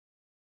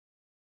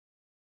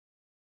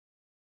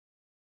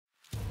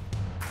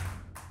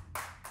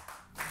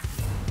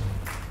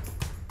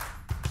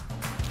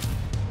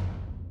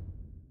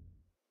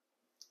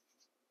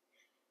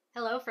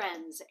Hello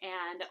friends,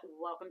 and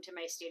welcome to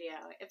my studio.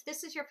 If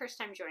this is your first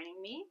time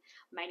joining me,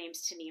 my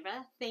name's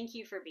Taneva. Thank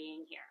you for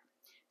being here.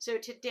 So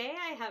today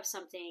I have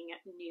something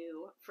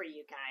new for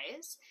you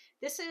guys.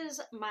 This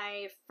is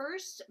my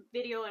first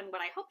video in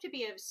what I hope to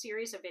be a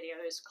series of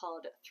videos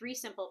called 3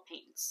 Simple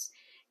Paints.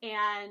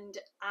 And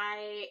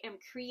I am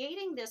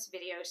creating this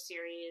video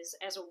series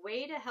as a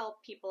way to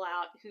help people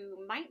out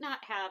who might not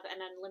have an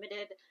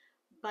unlimited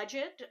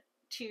budget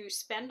to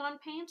spend on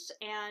paints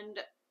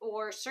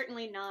or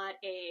certainly not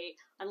a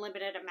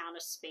unlimited amount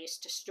of space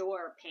to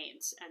store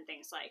paints and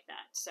things like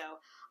that. So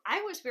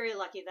I was very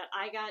lucky that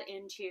I got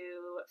into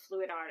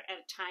fluid art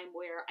at a time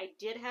where I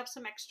did have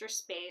some extra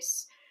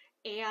space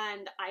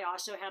and I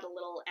also had a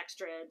little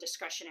extra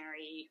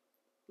discretionary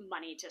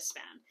money to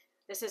spend.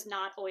 This has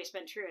not always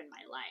been true in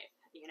my life.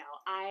 You know,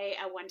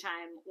 at one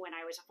time when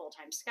I was a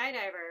full-time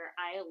skydiver,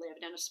 I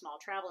lived in a small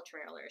travel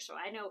trailer. So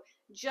I know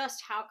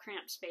just how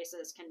cramped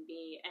spaces can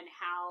be and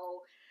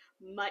how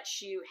much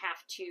you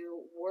have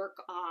to work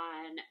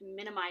on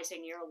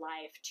minimizing your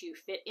life to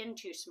fit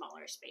into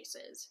smaller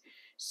spaces.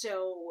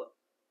 So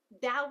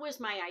that was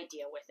my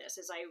idea with this,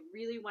 is I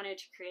really wanted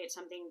to create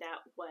something that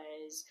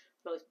was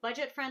both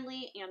budget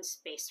friendly and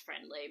space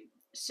friendly.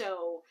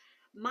 So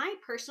my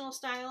personal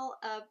style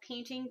of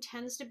painting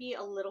tends to be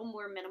a little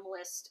more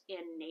minimalist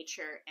in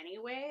nature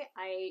anyway.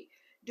 I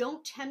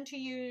don't tend to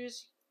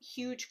use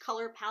huge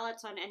color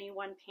palettes on any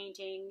one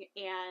painting,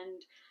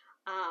 and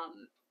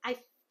I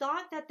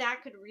thought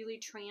that could really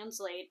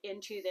translate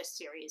into this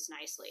series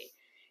nicely.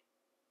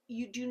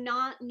 You do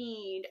not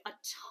need a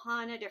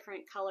ton of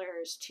different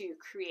colors to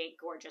create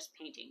gorgeous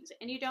paintings,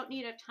 and you don't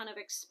need a ton of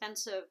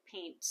expensive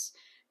paints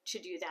to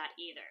do that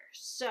either.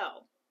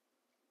 So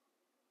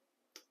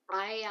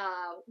I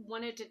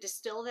wanted to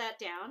distill that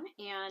down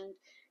and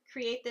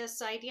create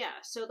this idea.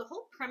 So the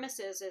whole premise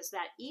is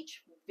that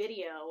each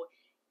video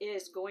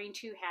is going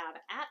to have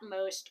at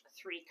most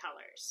 3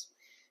 colors.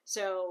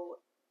 So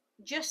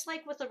just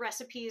like with the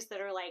recipes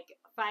that are like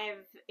 5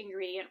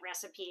 ingredient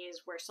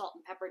recipes where salt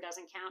and pepper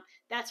doesn't count,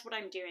 that's what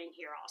I'm doing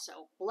here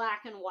also.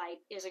 Black and white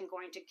isn't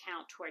going to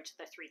count towards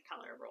the 3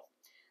 color rule.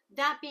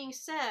 That being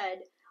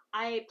said,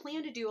 I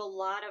plan to do a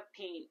lot of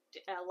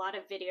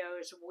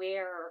videos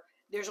where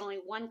there's only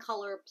one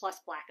color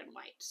plus black and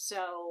white.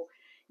 So,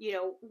 you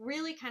know,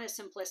 really kind of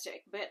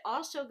simplistic, but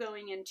also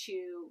going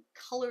into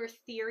color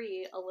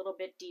theory a little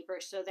bit deeper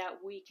so that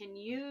we can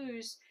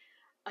use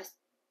a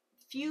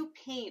few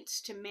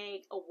paints to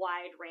make a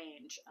wide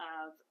range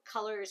of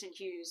colors and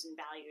hues and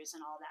values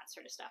and all that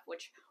sort of stuff,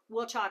 which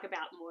we'll talk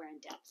about more in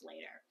depth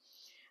later.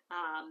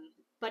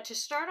 But to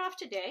start off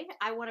today,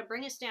 I want to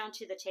bring us down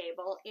to the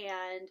table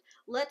and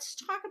let's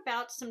talk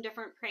about some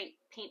different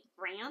paint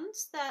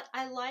brands that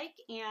I like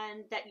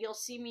and that you'll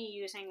see me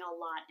using a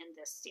lot in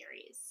this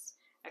series.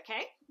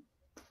 Okay?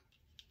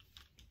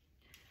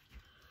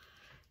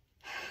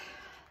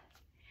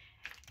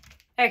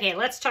 Okay,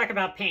 let's talk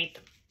about paint.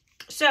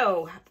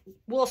 So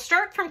we'll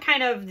start from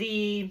kind of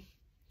the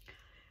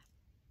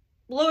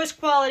lowest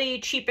quality,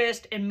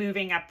 cheapest, and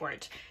moving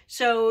upwards.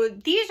 So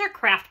these are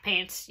craft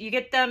paints. You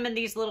get them in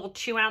these little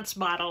 2-ounce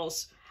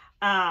bottles.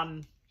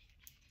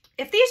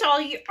 If these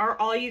are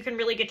all you can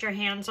really get your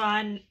hands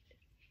on,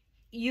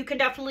 you can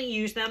definitely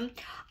use them.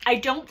 I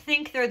don't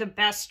think they're the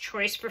best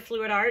choice for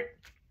fluid art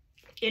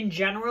in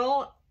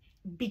general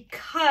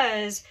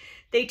because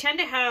they tend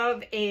to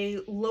have a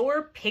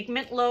lower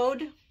pigment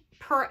load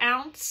per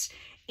ounce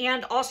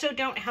and also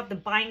don't have the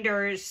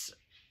binders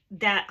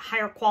that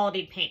higher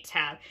quality paints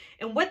have.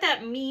 And what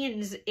that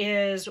means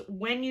is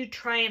when you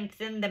try and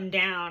thin them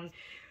down,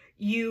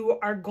 you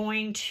are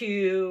going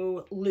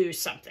to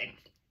lose something.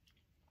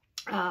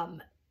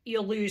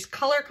 You'll lose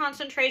color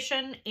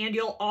concentration and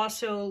you'll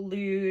also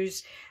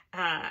lose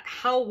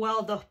how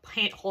well the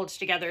paint holds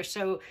together.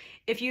 So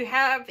if you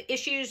have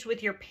issues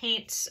with your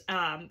paints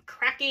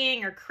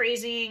cracking or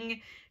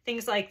crazing,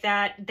 things like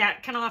that,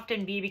 that can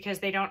often be because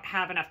they don't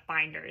have enough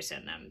binders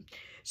in them.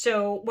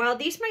 So while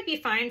these might be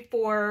fine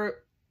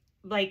for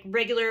like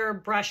regular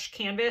brush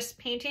canvas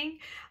painting,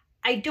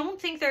 I don't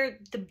think they're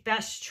the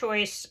best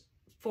choice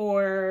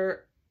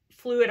for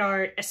fluid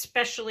art,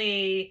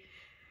 especially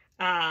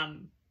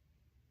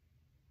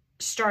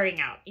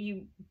starting out,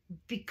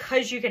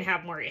 because you can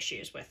have more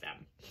issues with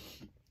them,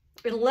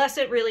 unless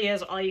it really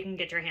is all you can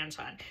get your hands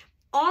on.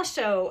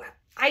 Also,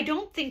 I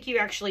don't think you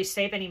actually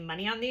save any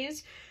money on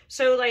these.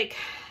 So like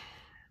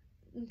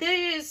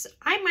this,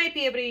 I might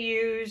be able to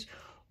use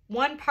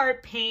 1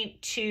 part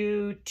paint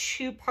to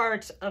 2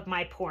 parts of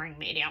my pouring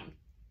medium.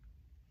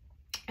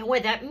 And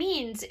what that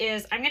means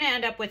is I'm going to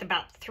end up with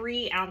about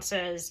 3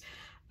 ounces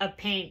of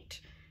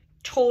paint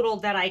total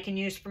that I can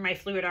use for my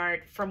fluid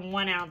art from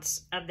 1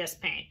 ounce of this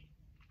paint.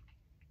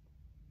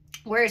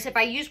 Whereas if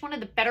I use one of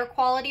the better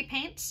quality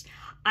paints,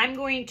 I'm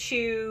going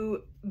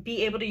to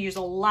be able to use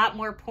a lot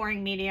more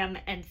pouring medium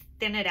and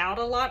thin it out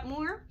a lot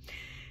more.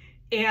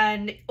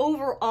 And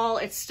overall,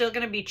 it's still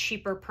going to be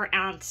cheaper per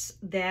ounce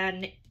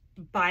than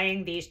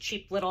buying these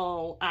cheap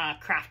little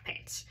craft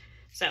paints.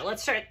 So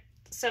let's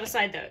set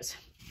aside those.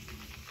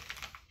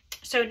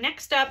 So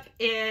next up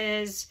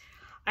is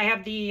I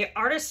have the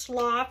Artist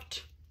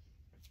Loft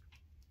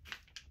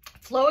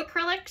Flow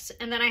Acrylics,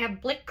 and then I have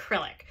Blick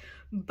Acrylic.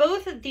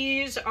 Both of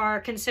these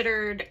are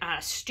considered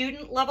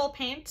student level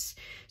paints.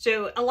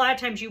 So a lot of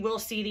times you will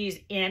see these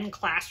in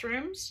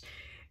classrooms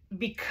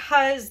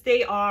because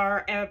they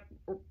are a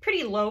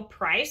pretty low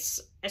price,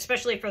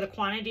 especially for the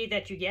quantity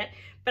that you get.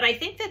 But I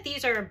think that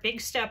these are a big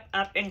step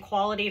up in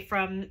quality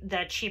from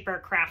the cheaper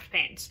craft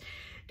paints.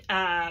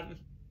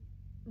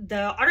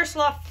 The Artist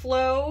Loft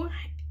Flow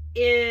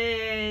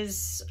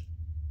has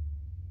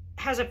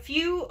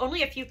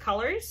only a few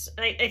colors.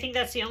 I think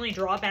that's the only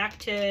drawback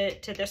to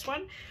this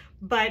one,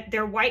 but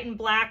their white and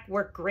black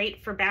work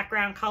great for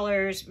background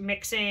colors,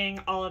 mixing,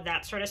 all of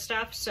that sort of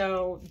stuff.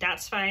 So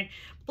that's fine.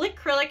 Blick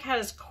Acrylic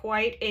has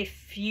quite a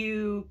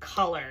few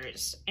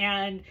colors,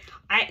 and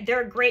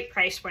they're a great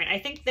price point. I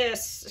think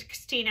this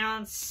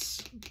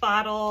 16-ounce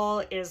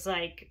bottle is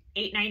like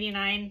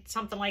 $8.99,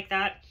 something like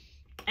that.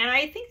 And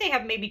I think they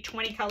have maybe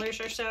 20 colors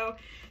or so.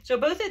 So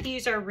both of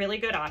these are really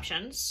good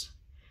options.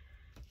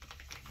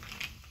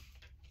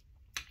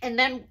 And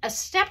then a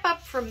step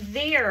up from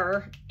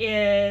there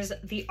is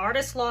the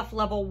Artist Loft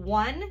Level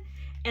 1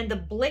 and the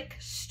Blick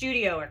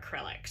Studio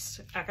Acrylics.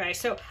 Okay,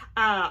 so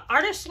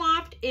Artist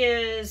Loft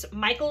is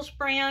Michael's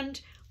brand.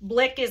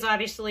 Blick is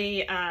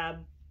obviously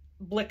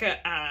Blick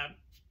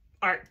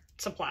Art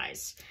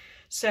Supplies.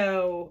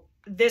 So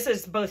this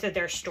is both of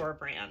their store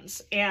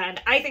brands,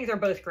 and I think they're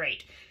both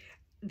great.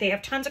 They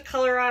have tons of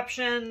color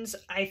options.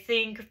 I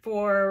think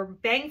for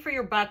bang for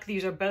your buck,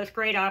 these are both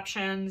great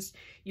options.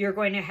 You're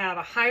going to have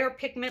a higher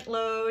pigment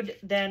load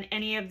than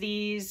any of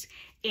these,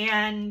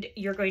 and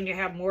you're going to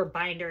have more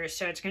binders,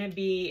 so it's going to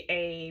be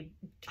a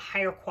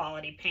higher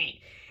quality paint.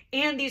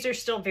 And these are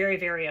still very,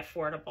 very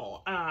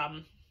affordable.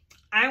 I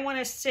want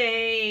to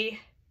say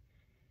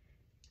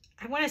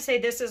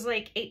this is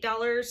like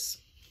 $8,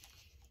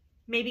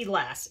 maybe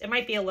less. It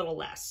might be a little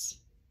less.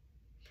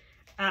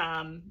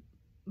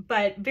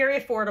 But very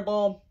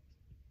affordable,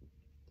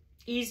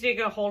 easy to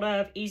get a hold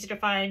of, easy to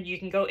find. You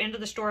can go into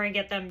the store and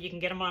get them. You can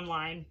get them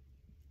online.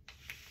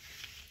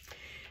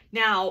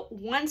 Now,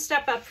 one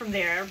step up from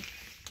there,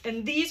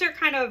 and these are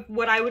kind of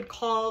what I would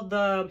call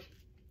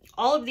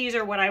all of these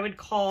are what I would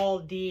call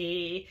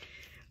the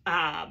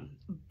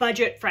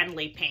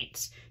budget-friendly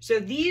paints. So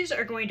these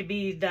are going to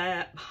be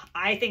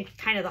I think,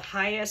 kind of the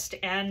highest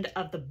end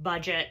of the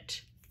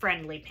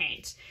budget-friendly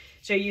paints.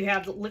 So you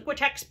have the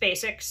Liquitex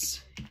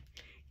Basics,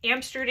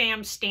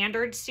 Amsterdam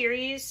Standard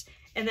Series,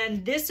 and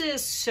then this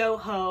is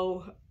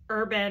Soho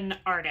Urban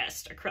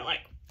Artist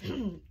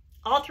Acrylic.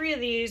 All three of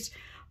these,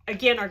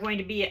 again, are going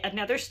to be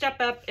another step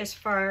up as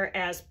far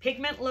as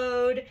pigment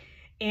load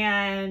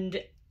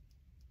and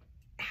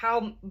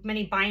how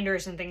many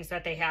binders and things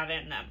that they have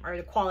in them, or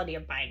the quality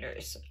of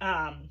binders.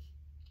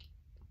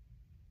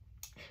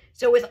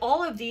 So with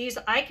all of these,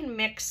 I can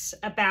mix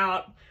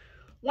about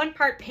 1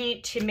 part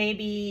paint to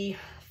maybe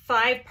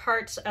 5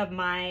 parts of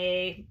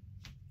my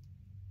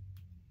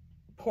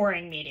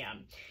pouring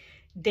medium.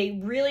 They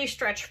really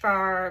stretch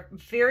far,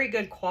 very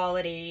good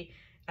quality.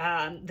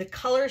 The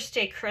colors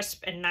stay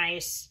crisp and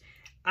nice.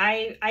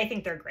 I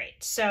think they're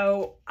great.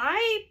 So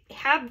I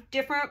have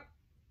different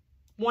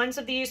ones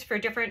of these for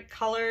different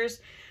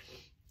colors.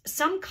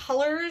 Some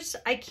colors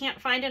I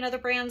can't find in other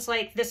brands,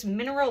 like this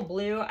mineral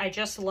blue I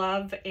just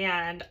love,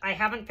 and I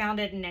haven't found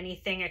it in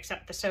anything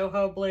except the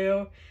Soho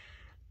blue.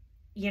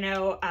 You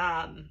know,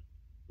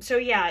 so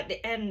yeah,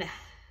 and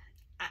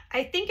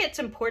I think it's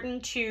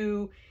important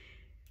to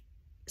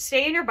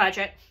stay in your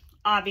budget,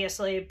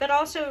 obviously, but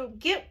also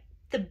get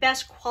the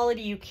best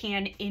quality you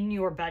can in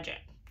your budget,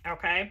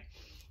 okay?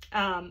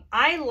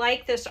 I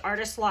like this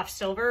Artist Loft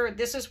Silver.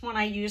 This is one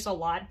I use a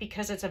lot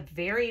because it's a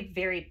very,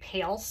 very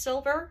pale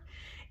silver,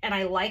 and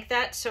I like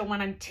that. So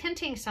when I'm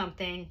tinting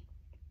something,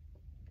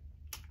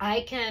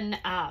 I can,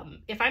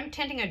 if I'm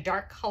tinting a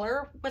dark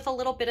color with a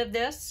little bit of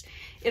this,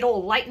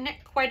 it'll lighten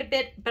it quite a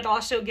bit, but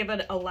also give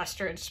it a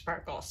luster and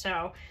sparkle.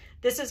 So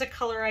this is a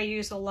color I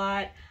use a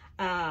lot.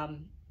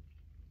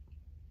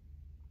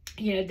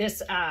 You know,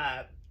 this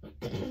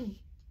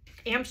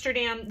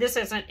Amsterdam, this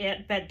isn't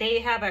it, but they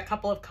have a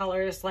couple of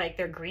colors, like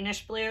their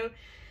greenish blue,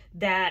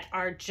 that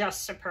are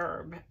just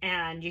superb,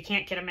 and you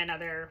can't get them in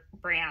other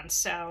brands.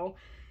 So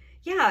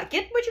yeah,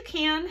 get what you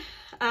can,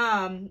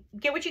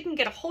 get what you can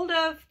get a hold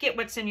of, get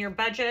what's in your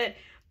budget,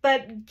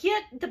 but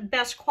get the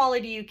best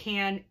quality you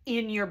can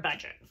in your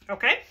budget,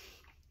 okay?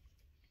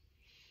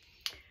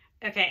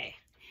 Okay,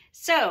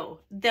 so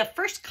the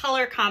first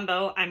color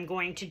combo I'm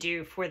going to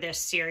do for this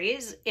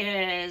series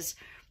is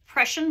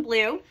Prussian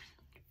Blue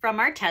from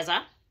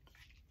Arteza.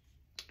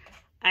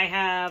 I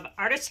have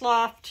Artist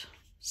Loft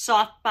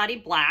Soft Body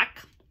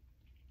Black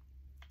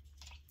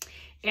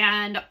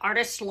and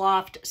Artist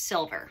Loft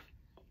Silver.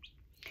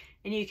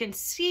 And you can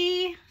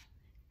see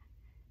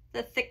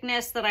the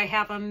thickness that I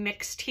have them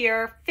mixed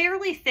here,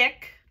 fairly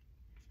thick.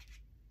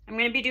 I'm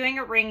going to be doing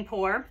a ring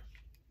pour.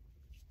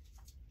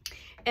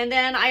 And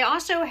then I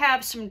also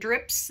have some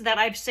drips that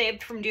I've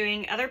saved from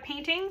doing other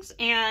paintings,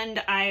 and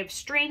I've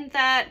strained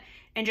that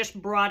and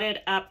just brought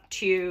it up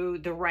to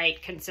the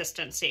right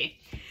consistency.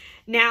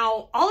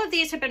 Now, all of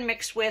these have been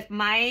mixed with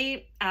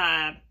my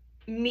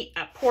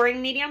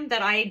pouring medium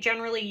that I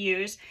generally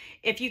use.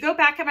 If you go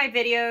back at my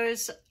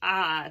videos,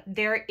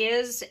 there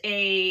is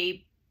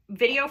a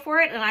video for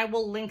it, and I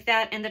will link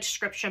that in the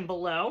description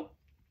below.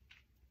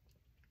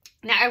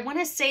 Now, I want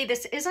to say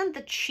this isn't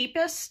the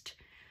cheapest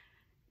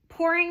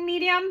pouring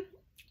medium,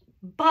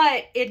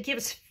 but it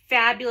gives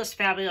fabulous,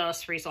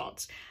 fabulous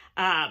results.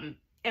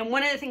 And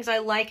one of the things I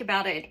like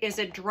about it is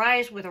it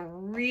dries with a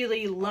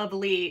really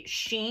lovely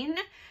sheen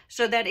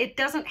so that it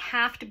doesn't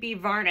have to be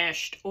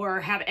varnished or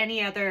have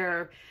any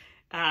other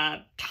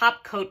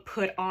top coat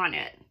put on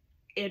it.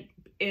 It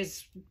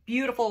is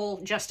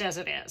beautiful just as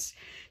it is.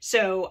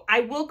 So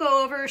I will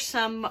go over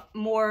some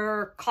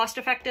more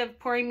cost-effective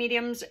pouring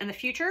mediums in the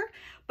future,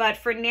 but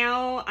for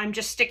now, I'm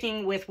just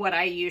sticking with what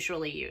I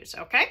usually use,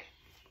 okay?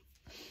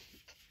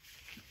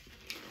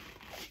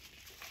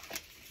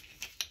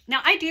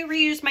 Now, I do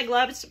reuse my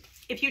gloves.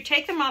 If you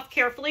take them off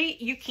carefully,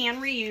 you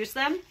can reuse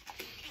them.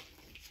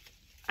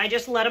 I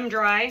just let them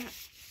dry.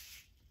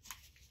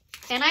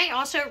 And I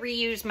also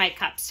reuse my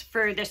cups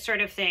for this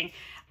sort of thing.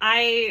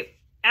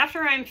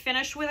 After I'm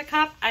finished with a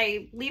cup,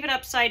 I leave it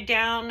upside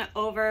down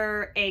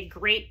over a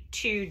grate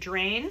to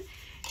drain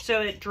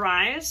so it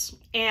dries.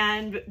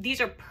 And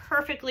these are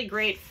perfectly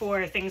great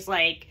for things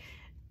like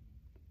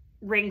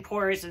ring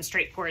pours and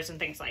straight pours and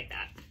things like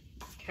that.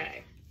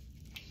 Okay,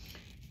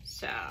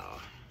 so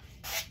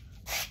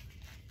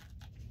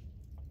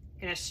I'm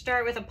gonna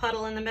start with a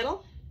puddle in the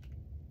middle.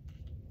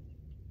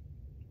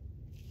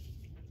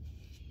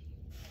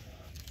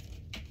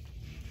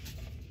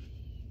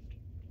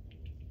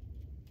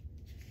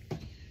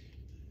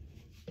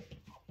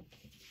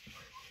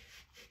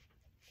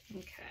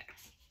 Okay.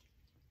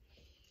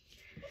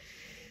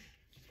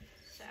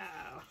 So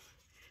I'm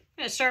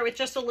gonna start with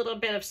just a little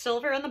bit of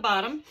silver on the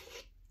bottom.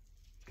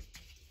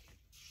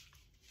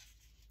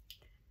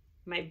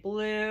 My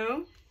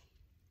blue.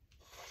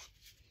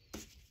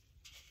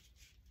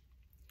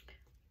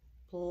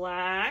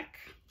 Black,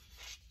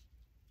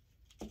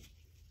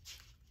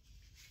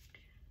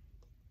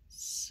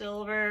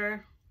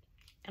 silver,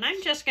 and I'm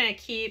just going to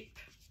keep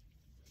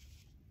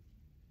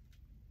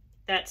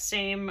that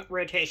same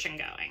rotation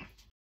going.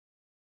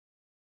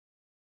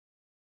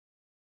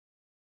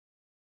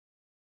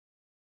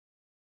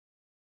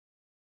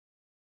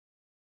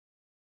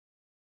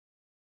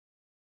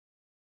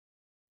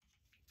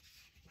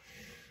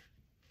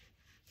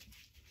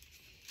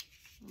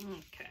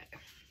 Okay.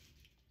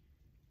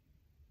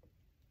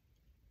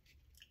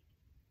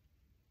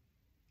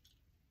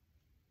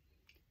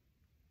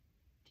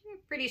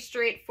 Pretty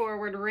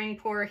straightforward ring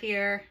pour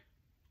here.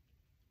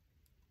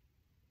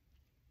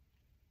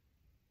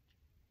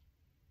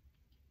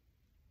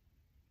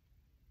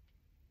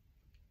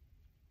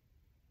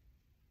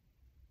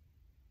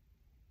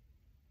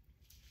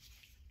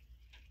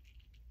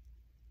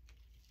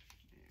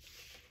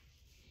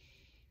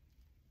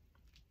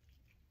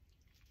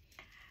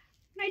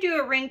 When I do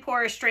a ring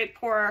pour or straight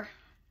pour,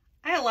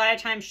 I a lot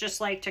of times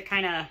just like to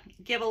kind of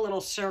give a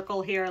little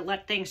circle here,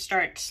 let things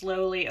start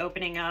slowly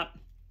opening up.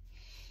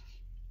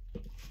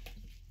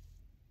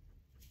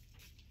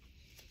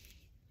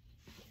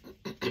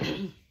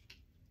 And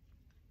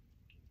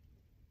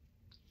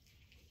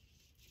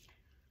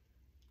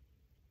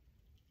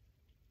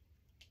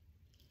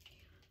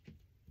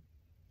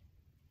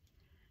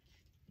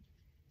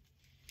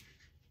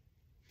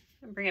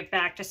bring it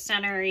back to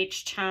center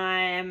each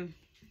time.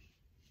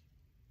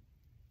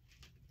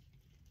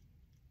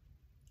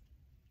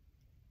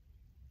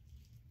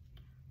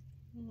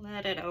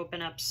 Let it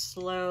open up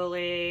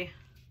slowly.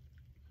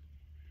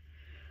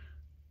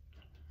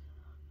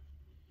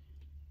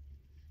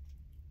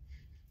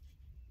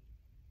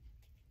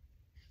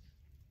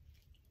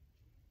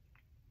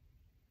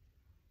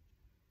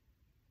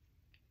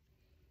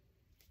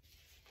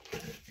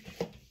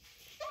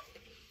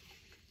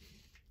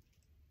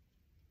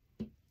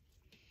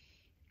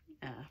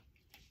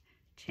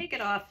 Take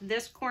it off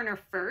this corner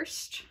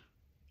first.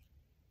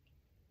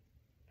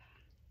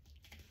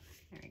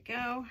 There we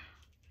go.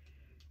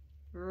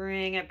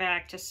 Bring it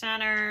back to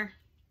center.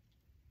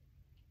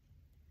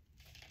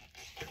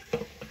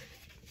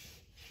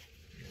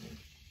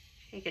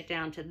 Take it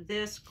down to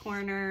this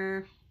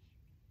corner.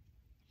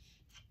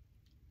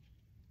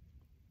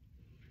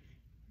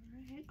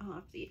 Right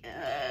off the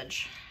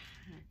edge.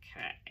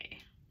 Okay.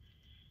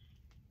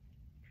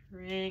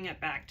 Bring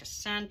it back to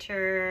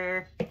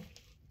center.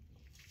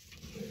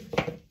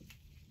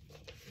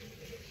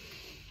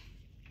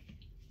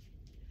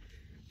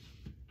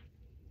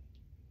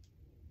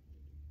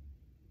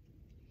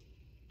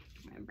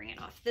 And bring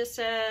it off this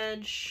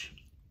edge.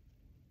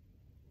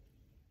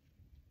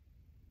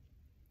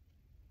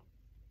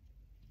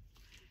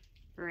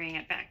 Bring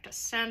it back to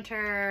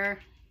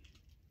center.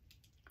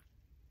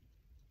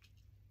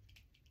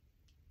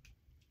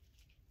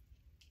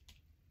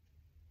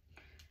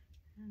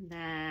 And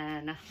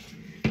then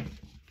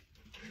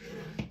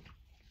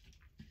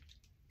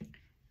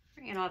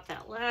bring it off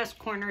that last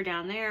corner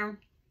down there.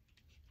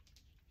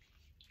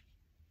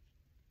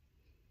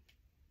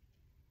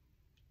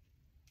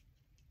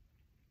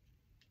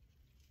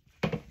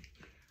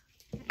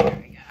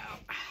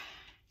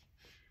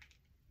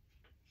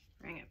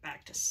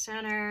 to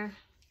center.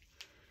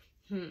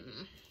 And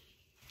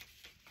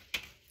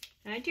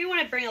I do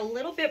want to bring a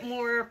little bit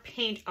more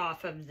paint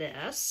off of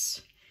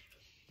this.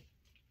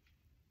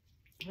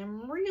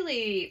 I'm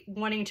really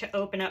wanting to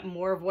open up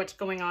more of what's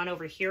going on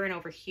over here and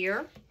over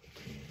here.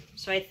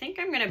 So I think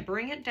I'm going to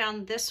bring it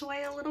down this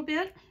way a little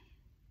bit.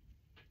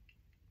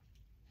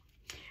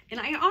 And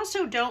I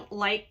also don't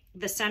like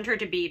the center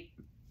to be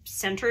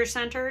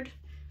center-centered.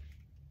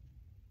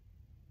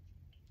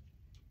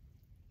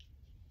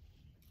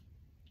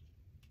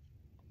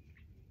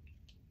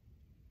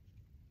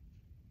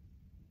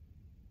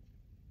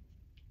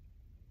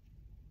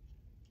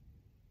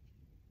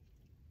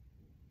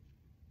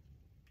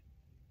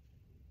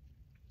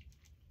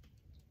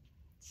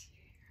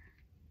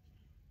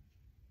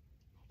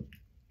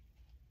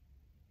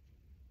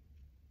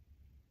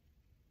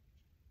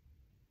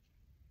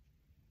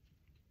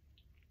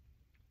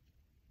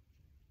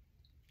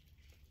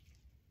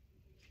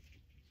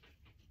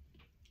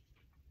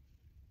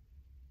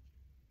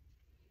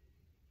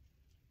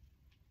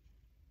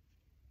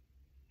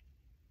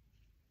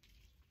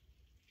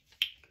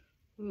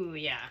 Ooh,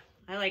 yeah,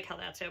 I like how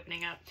that's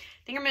opening up.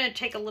 I think I'm going to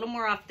take a little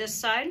more off this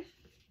side.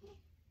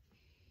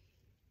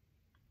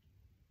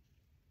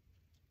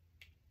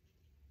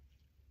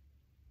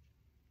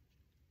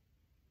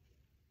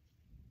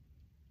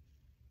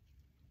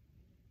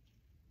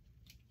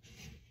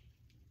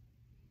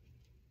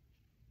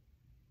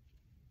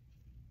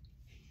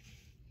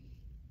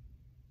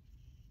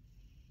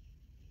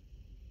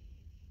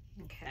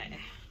 Okay,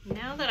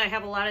 now that I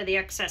have a lot of the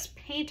excess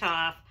paint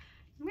off,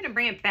 I'm going to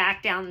bring it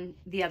back down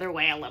the other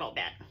way a little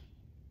bit.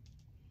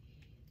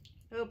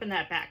 Open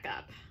that back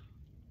up.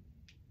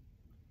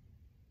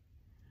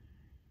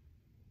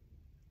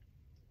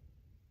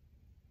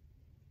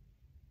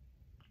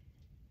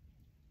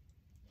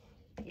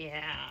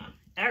 Yeah,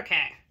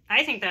 okay.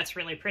 I think that's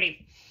really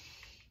pretty.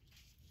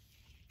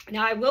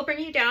 Now I will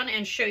bring you down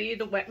and show you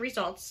the wet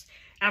results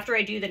after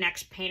I do the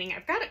next painting.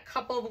 I've got a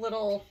couple of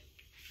little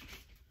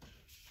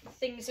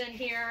things in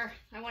here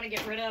I want to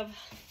get rid of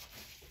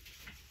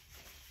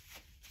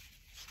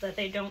so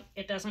that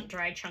it doesn't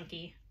dry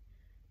chunky.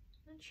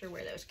 Not sure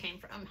where those came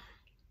from.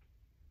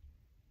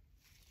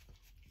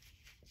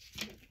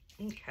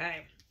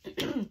 Okay.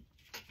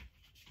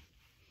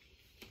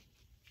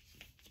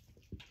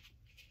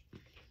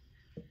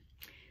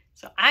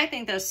 So I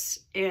think this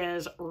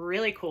is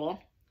really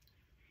cool.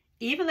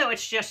 Even though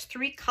it's just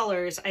 3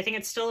 colors, I think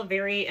it's still a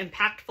very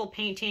impactful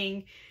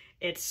painting.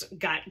 It's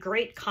got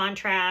great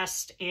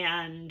contrast,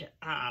 and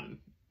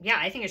yeah,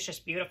 I think it's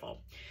just beautiful.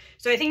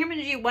 So I think I'm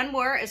going to do one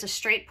more as a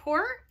straight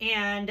pour,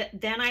 and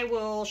then I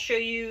will show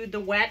you the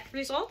wet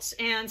results,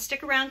 and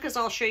stick around because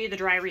I'll show you the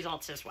dry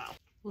results as well.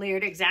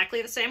 Layered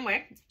exactly the same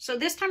way. So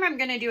this time I'm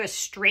going to do a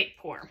straight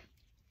pour.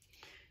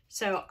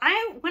 So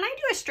when I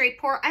do a straight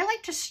pour, I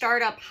like to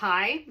start up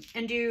high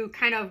and do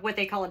kind of what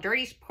they call a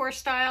dirty pour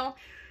style,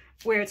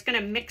 where it's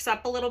going to mix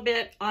up a little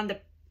bit on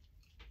the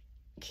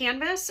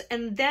canvas,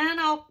 and then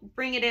I'll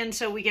bring it in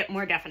so we get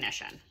more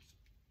definition.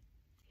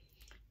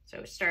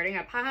 So starting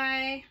up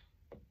high.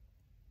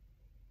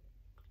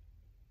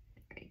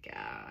 There we go.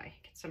 I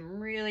get some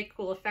really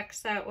cool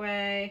effects that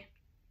way.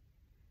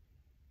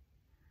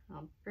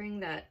 I'll bring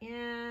that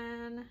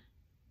in.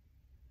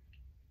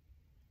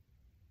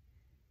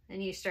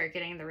 Then you start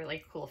getting the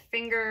really cool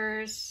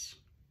fingers.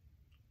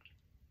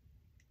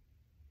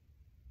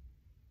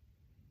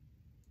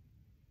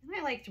 And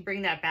I like to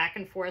bring that back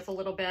and forth a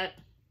little bit.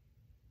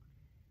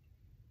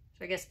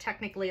 So I guess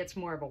technically it's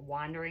more of a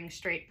wandering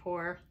straight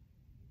pour.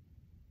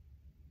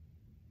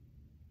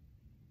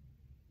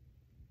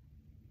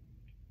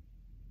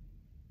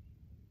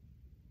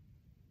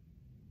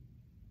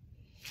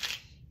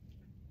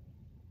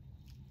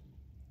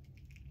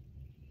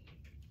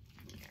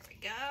 There we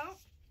go.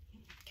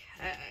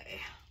 Okay.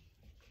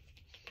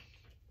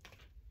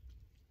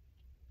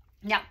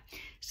 Yeah,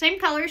 same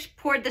colors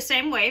poured the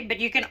same way, but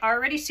you can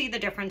already see the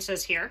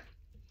differences here.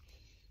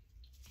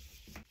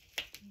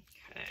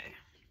 Okay.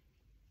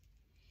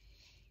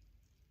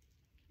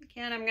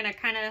 Again, I'm going to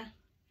kind of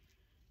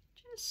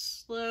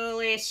just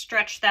slowly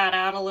stretch that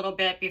out a little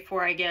bit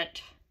before I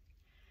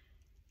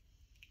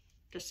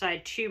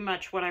decide too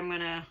much what I'm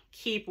going to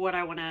keep, what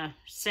I want to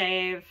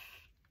save,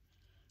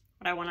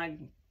 what I want to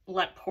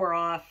let pour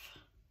off.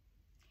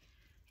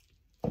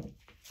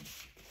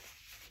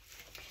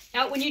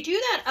 Now, when you do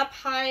that up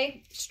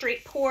high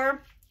straight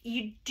pour,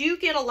 you do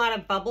get a lot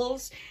of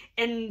bubbles,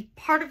 and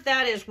part of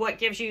that is what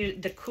gives you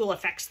the cool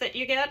effects that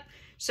you get.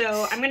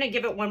 So I'm going to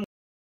give it one.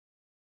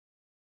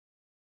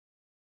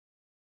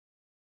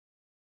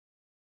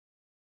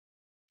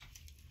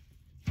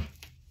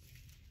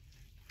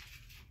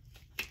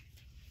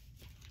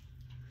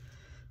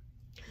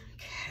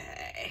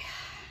 Okay.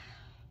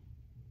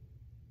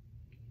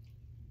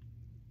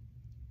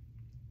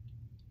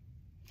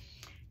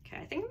 Okay,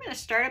 I think I'm going to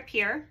start up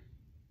here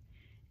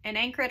and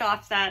anchor it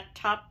off that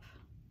top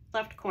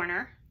left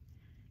corner.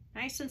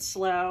 Nice and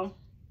slow.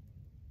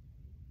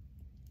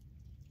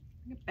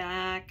 Bring it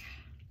back.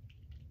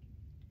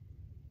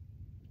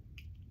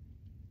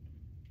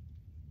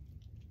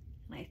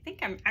 I think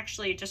I'm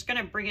actually just going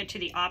to bring it to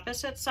the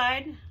opposite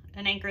side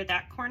and anchor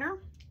that corner.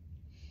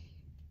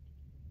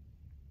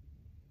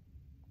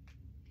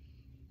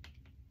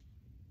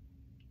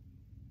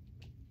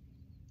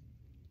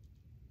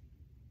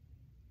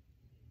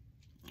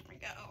 There we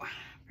go.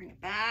 Bring it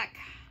back.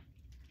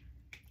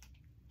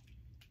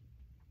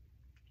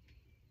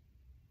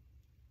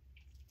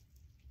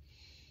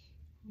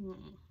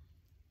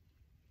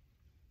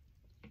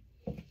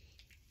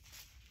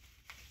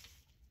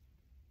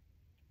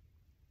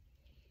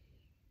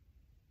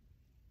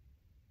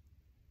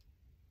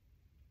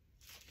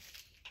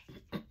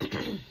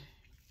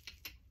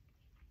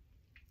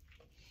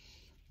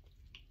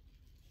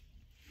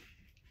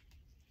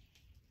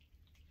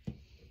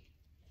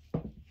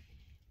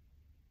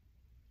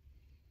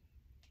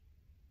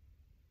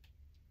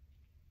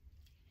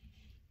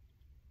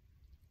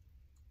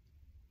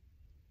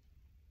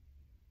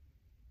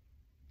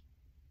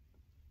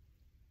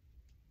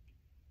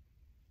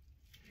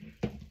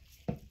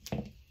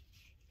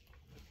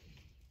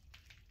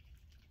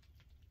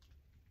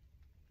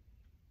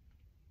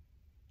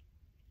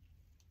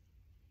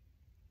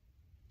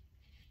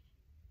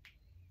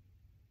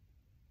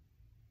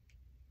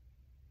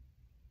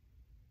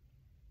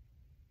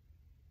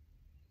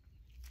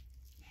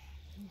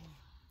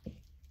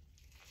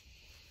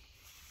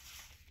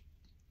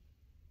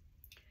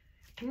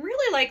 I'm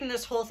really liking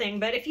this whole thing,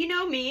 but if you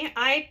know me,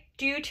 I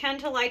do tend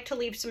to like to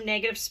leave some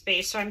negative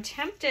space, so I'm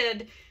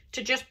tempted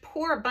to just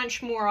pour a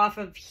bunch more off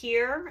of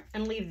here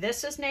and leave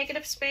this as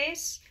negative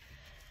space.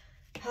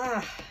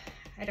 I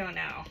don't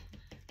know.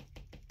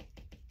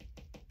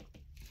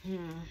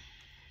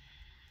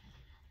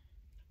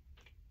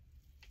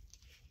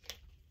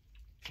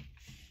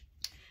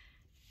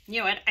 You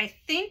know what, I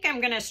think I'm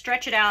going to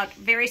stretch it out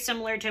very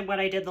similar to what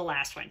I did the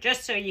last one,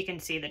 just so you can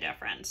see the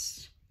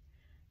difference.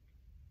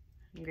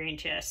 I'm going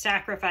to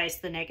sacrifice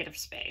the negative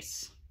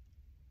space.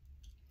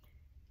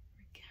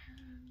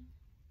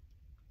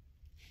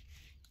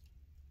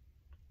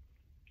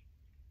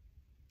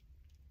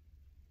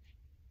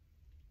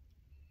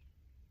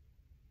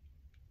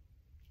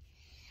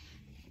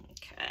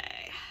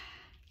 Okay,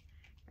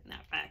 bring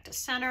that back to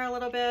center a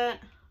little bit.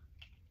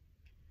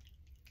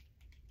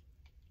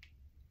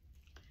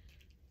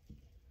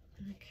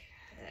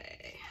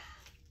 Okay.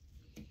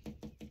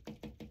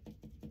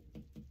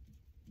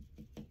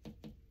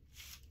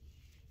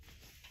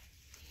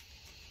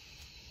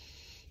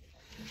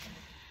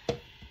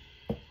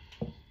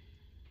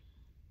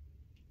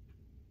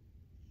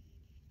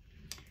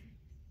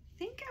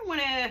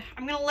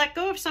 I'm gonna let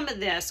go of some of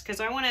this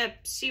because I want to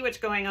see what's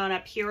going on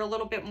up here a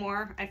little bit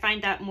more. I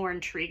find that more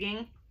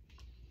intriguing.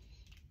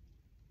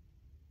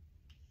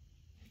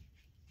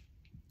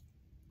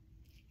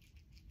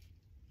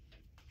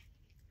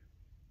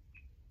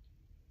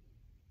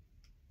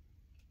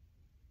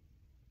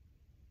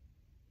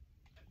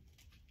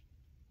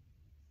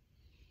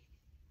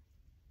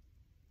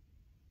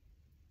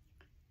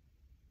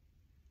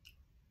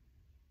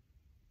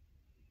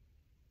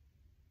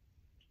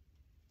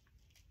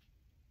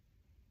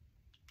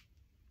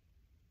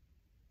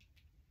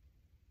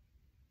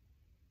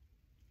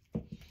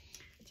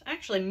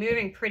 Actually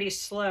moving pretty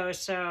slow,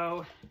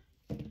 so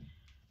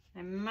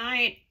I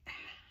might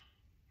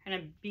kind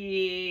of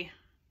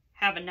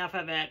have enough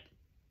of it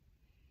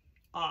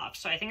off.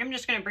 So I think I'm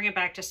just going to bring it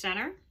back to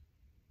center.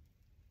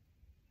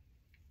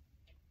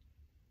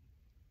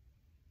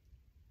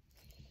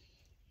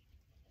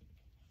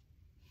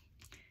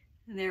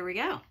 And there we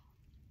go.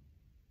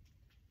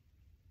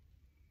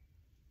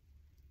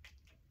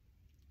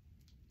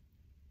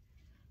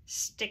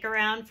 Stick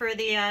around for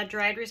the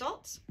dried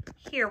results.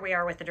 Here we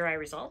are with the dry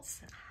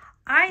results.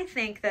 I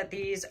think that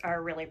these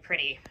are really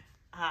pretty.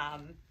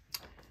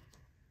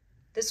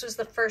 This was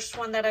the first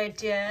one that I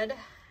did,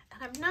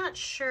 and I'm not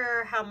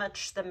sure how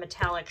much the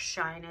metallic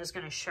shine is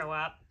going to show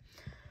up,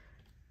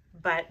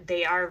 but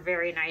they are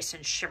very nice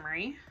and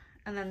shimmery.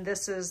 And then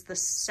this is the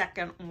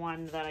second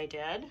one that I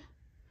did.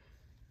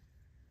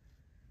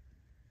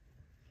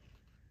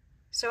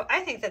 So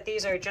I think that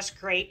these are just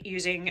great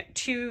using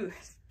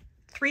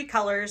 3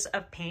 colors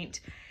of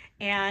paint,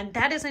 and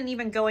that isn't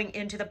even going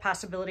into the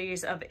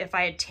possibilities of if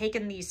I had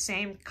taken these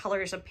same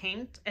colors of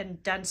paint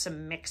and done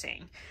some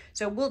mixing.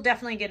 So we'll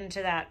definitely get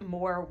into that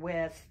more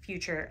with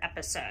future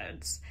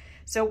episodes.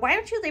 So why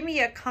don't you leave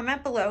me a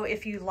comment below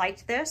if you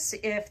liked this,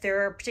 if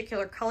there are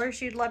particular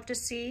colors you'd love to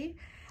see.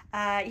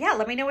 Yeah,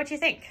 let me know what you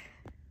think.